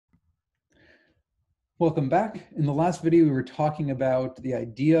Welcome back. In the last video, we were talking about the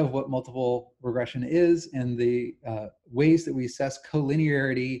idea of what multiple regression is and the ways that we assess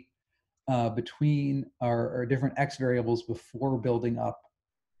collinearity between our different x variables before building up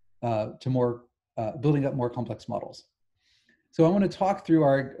building up more complex models. So I want to talk through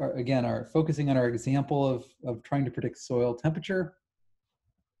our focusing on our example of trying to predict soil temperature.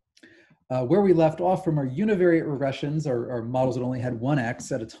 Where we left off from our univariate regressions, our models that only had one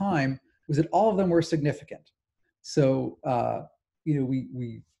x at a time, was that all of them were significant. So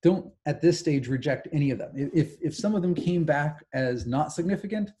we don't at this stage reject any of them. If some of them came back as not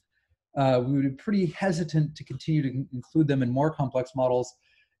significant, we would be pretty hesitant to continue to include them in more complex models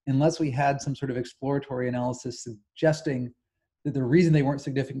unless we had some sort of exploratory analysis suggesting that the reason they weren't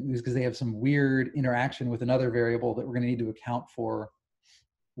significant was because they have some weird interaction with another variable that we're going to need to account for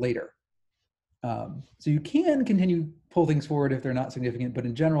later. So you can continue to pull things forward if they're not significant, but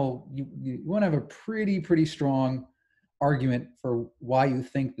in general, you want to have a pretty strong argument for why you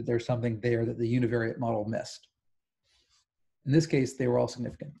think that there's something there that the univariate model missed. In this case, they were all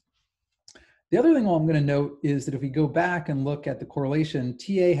significant. The other thing I'm going to note is that if we go back and look at the correlation,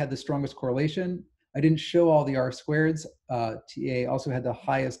 TA had the strongest correlation. I didn't show all the R-squareds. TA also had the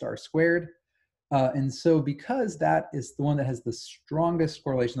highest R-squared. And so because that is the one that has the strongest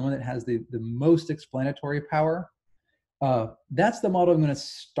correlation, the one that has the most explanatory power, that's the model I'm going to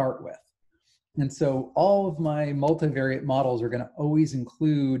start with. And so all of my multivariate models are going to always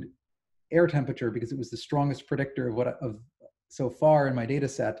include air temperature because it was the strongest predictor of so far in my data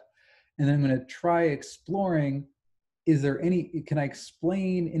set. And then I'm going to try exploring, can I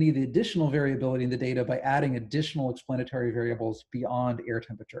explain any of the additional variability in the data by adding additional explanatory variables beyond air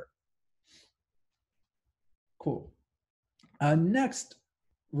temperature? Cool. Next,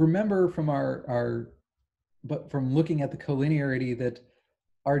 remember from from looking at the collinearity that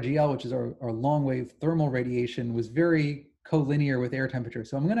RGL, which is our long wave thermal radiation, was very collinear with air temperature.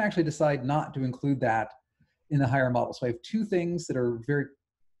 So I'm going to actually decide not to include that in the higher model. So I have two things that are very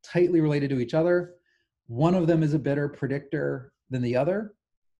tightly related to each other. One of them is a better predictor than the other.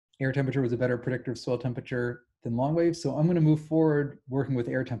 Air temperature was a better predictor of soil temperature than long wave. So I'm going to move forward working with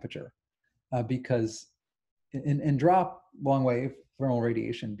air temperature and drop long wave thermal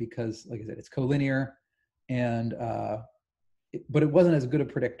radiation because, like I said, it's collinear, but it wasn't as good a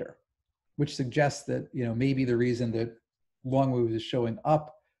predictor, which suggests that maybe the reason that long wave was showing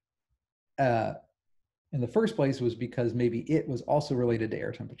up in the first place was because maybe it was also related to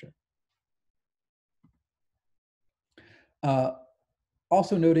air temperature.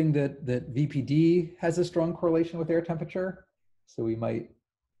 Also noting that VPD has a strong correlation with air temperature, so we might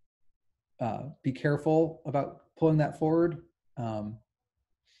be careful about pulling that forward. And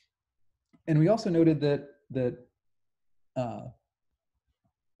we also noted that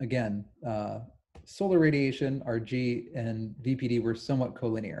again, solar radiation, RG, and VPD were somewhat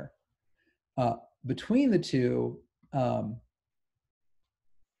collinear. Between the two,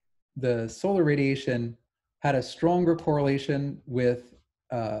 the solar radiation had a stronger correlation with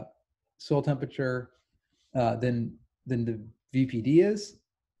soil temperature than the VPD is.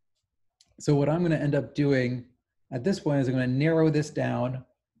 So what I'm going to end up doing at this point is I'm going to narrow this down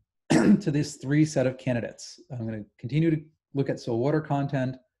to this three set of candidates. I'm going to continue to look at soil water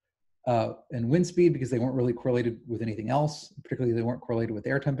content and wind speed because they weren't really correlated with anything else, particularly they weren't correlated with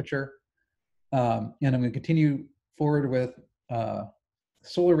air temperature. And I'm going to continue forward with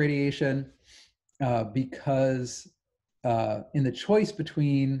solar radiation because in the choice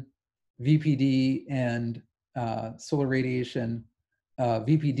between VPD and solar radiation,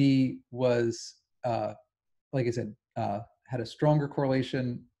 VPD was, like I said, had a stronger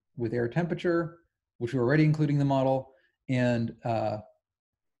correlation with air temperature, which we're already including in the model, and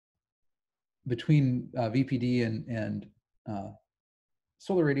between VPD and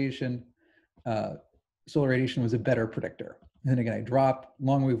solar radiation was a better predictor. And then again, I dropped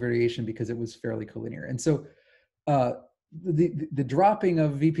long wave variation because it was fairly collinear. And so the dropping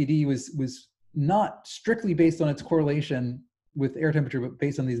of VPD was not strictly based on its correlation with air temperature, but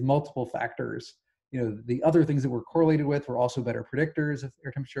based on these multiple factors. The other things that were correlated with were also better predictors of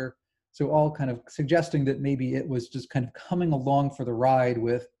air temperature. So all kind of suggesting that maybe it was just kind of coming along for the ride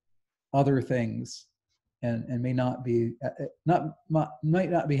with other things and may not be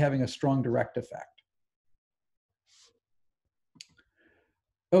might not be having a strong direct effect.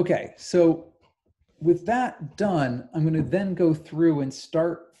 Okay, so with that done, I'm going to then go through and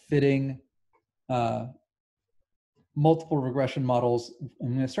start fitting multiple regression models.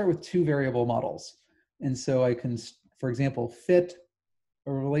 I'm going to start with two variable models. And so I can, for example, fit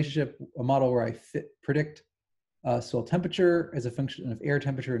a model where I predict soil temperature as a function of air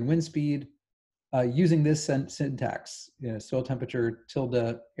temperature and wind speed, using this syntax, soil temperature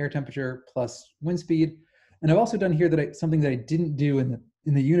tilde air temperature plus wind speed. And I've also done here that something that I didn't do in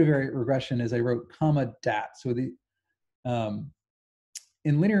the univariate regression is I wrote comma dat. So in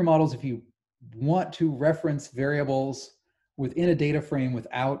linear models, if you want to reference variables within a data frame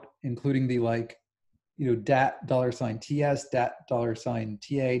without including the dat $TS, dat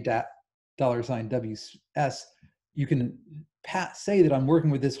 $TA, dat $WS, you can say that I'm working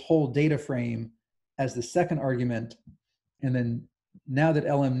with this whole data frame as the second argument. And then now that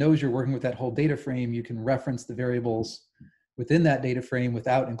LM knows you're working with that whole data frame, you can reference the variables within that data frame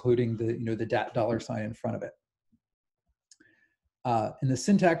without including the dat $ in front of it. And the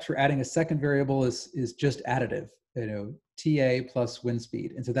syntax for adding a second variable is just additive, TA plus wind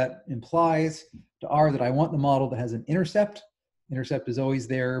speed. And so that implies to R that I want the model that has an intercept. Intercept is always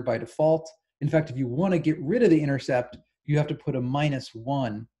there by default. In fact, if you want to get rid of the intercept, you have to put a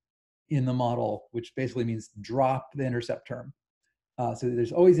 -1 in the model, which basically means drop the intercept term. So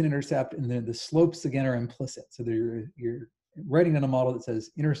there's always an intercept, and then the slopes again are implicit. So you're writing in a model that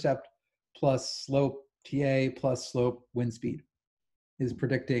says intercept plus slope TA plus slope wind speed is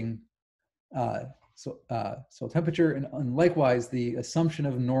predicting soil temperature, and likewise the assumption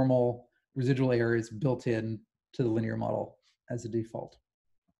of normal residual error is built in to the linear model as a default.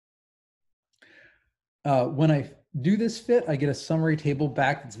 When I do this fit, I get a summary table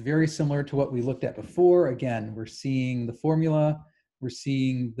back that's very similar to what we looked at before. Again, we're seeing the formula, we're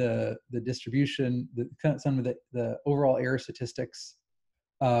seeing the distribution, some of the overall error statistics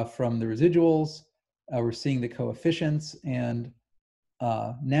from the residuals. We're seeing the coefficients, and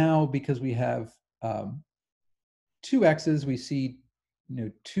now because we have two x's, we see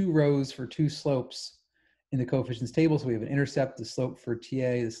 2 rows for 2 slopes in the coefficients table. So we have an intercept, the slope for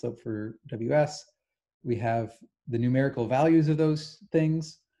TA, the slope for WS. We have the numerical values of those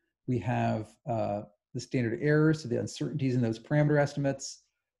things. We have the standard errors, so the uncertainties in those parameter estimates.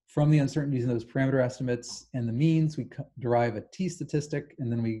 From the uncertainties in those parameter estimates and the means, we derive a t statistic,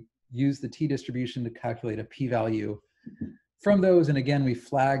 and then we use the t distribution to calculate a p-value from those. And again, we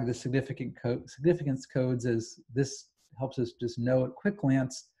flag the significance codes, as this helps us just know at quick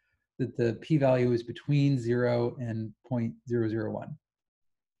glance that the p-value is between 0 and 0.001.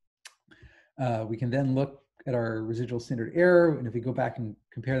 We can then look at our residual standard error, and if we go back and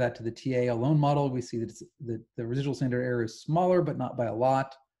compare that to the TA alone model, we see that the residual standard error is smaller, but not by a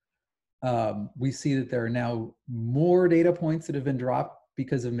lot. We see that there are now more data points that have been dropped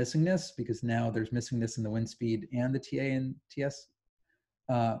because of missingness, because now there's missingness in the wind speed and the TA and TS.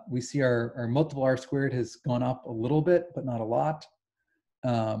 We see our multiple R squared has gone up a little bit, but not a lot.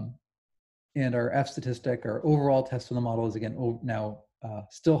 And our F statistic, our overall test of the model, is again now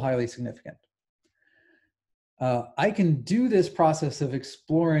still highly significant. I can do this process of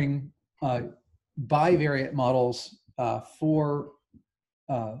exploring bivariate models for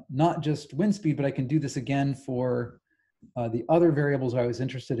not just wind speed, but I can do this again for the other variables I was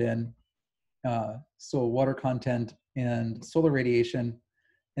interested in, so water content and solar radiation,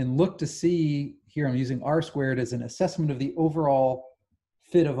 and look to see, here I'm using R squared as an assessment of the overall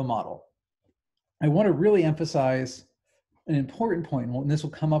fit of a model. I want to really emphasize an important point, and this will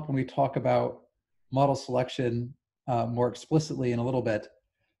come up when we talk about model selection more explicitly in a little bit.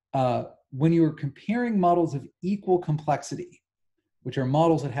 When you are comparing models of equal complexity, which are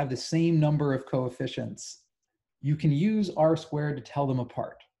models that have the same number of coefficients, you can use R squared to tell them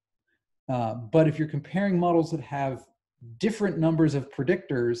apart. But if you're comparing models that have different numbers of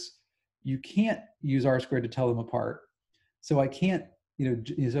predictors, you can't use R squared to tell them apart. So I can't,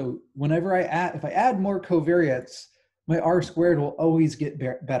 so whenever if I add more covariates, my R squared will always get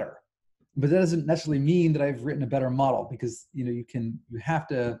better. But that doesn't necessarily mean that I've written a better model, because you have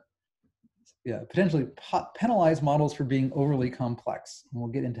to potentially penalize models for being overly complex. And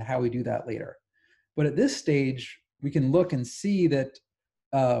we'll get into how we do that later. But at this stage, we can look and see that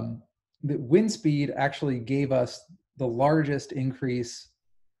that wind speed actually gave us the largest increase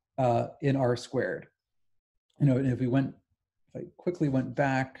in R squared. And if I quickly went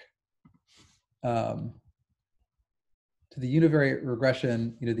back to the univariate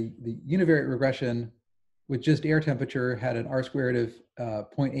regression, the univariate regression with just air temperature had an R squared of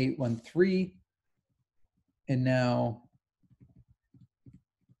 0.813, and now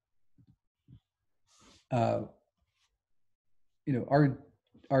our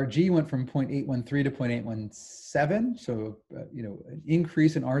G went from 0.813 to 0.817, so an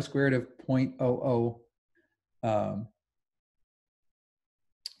increase in R squared of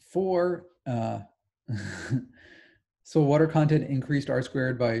 0.004. So water content increased R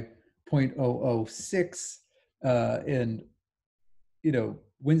squared by 0.006, and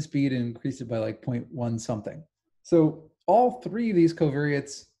wind speed and increased it by like 0.1 something. So all three of these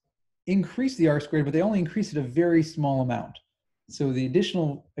covariates increase the R squared, but they only increase it a very small amount. So the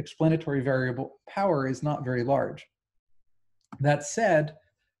additional explanatory variable power is not very large. That said,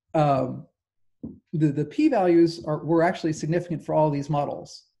 the p-values were actually significant for all these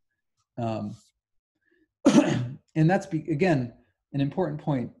models. And that's, again, an important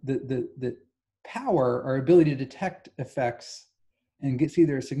point. The power, our ability to detect effects and see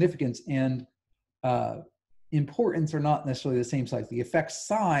their significance, and importance are not necessarily the same size. The effect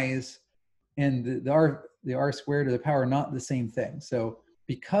size and the R squared or the power are not the same thing. So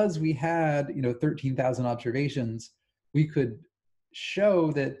because we had 13,000 observations, we could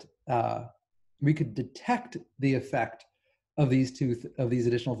show that we could detect the effect of these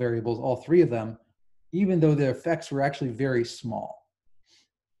additional variables, all three of them, even though the effects were actually very small.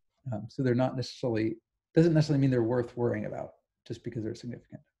 So they're not necessarily, doesn't necessarily mean they're worth worrying about just because they're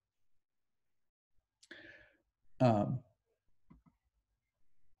significant.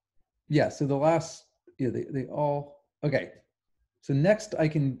 Yeah, so the last, they all, okay. So next I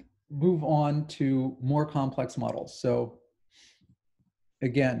can move on to more complex models. So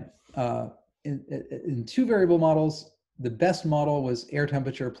again, in two variable models, the best model was air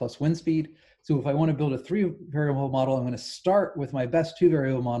temperature plus wind speed. So if I want to build a three variable model, I'm going to start with my best two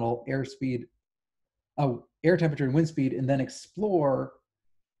variable model, air temperature and wind speed, and then explore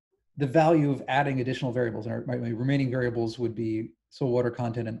the value of adding additional variables. And my remaining variables would be soil water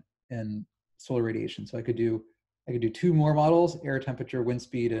content and solar radiation. So I could do two more models, air temperature, wind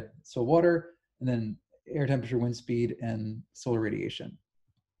speed, and soil water, and then air temperature, wind speed, and solar radiation.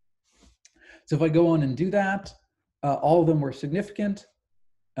 So if I go on and do that, all of them were significant.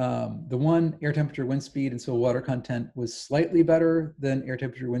 The one, air temperature, wind speed, and soil water content, was slightly better than air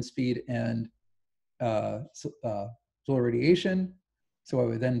temperature, wind speed, and solar radiation. So I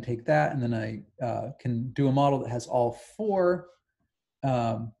would then take that, and then I can do a model that has all four.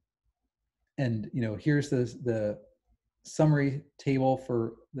 And here's the summary table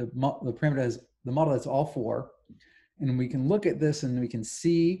for the parameter has the model that's all four, and we can look at this and we can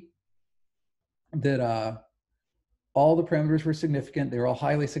see that all the parameters were significant. They were all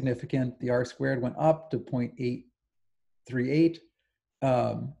highly significant. The R squared went up to 0.838.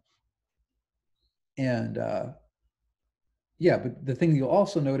 Yeah, but the thing you'll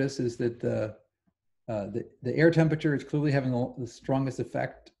also notice is that the air temperature is clearly having the strongest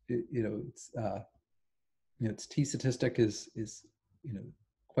effect. Its t statistic is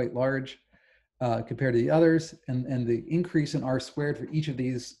quite large compared to the others, and the increase in R squared for each of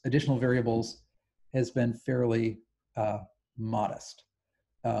these additional variables has been fairly modest.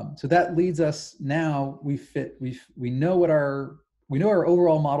 So that leads us now. We know our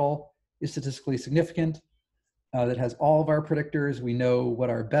overall model is statistically significant. That has all of our predictors. We know what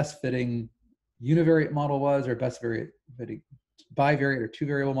our best fitting univariate model was, our best fitting bivariate or two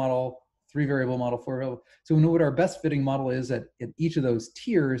variable model, three variable model, four variable. So we know what our best fitting model is at each of those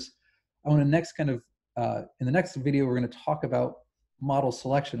tiers. I want to next in the next video, we're going to talk about model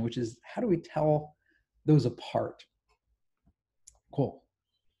selection, which is how do we tell those apart? Cool.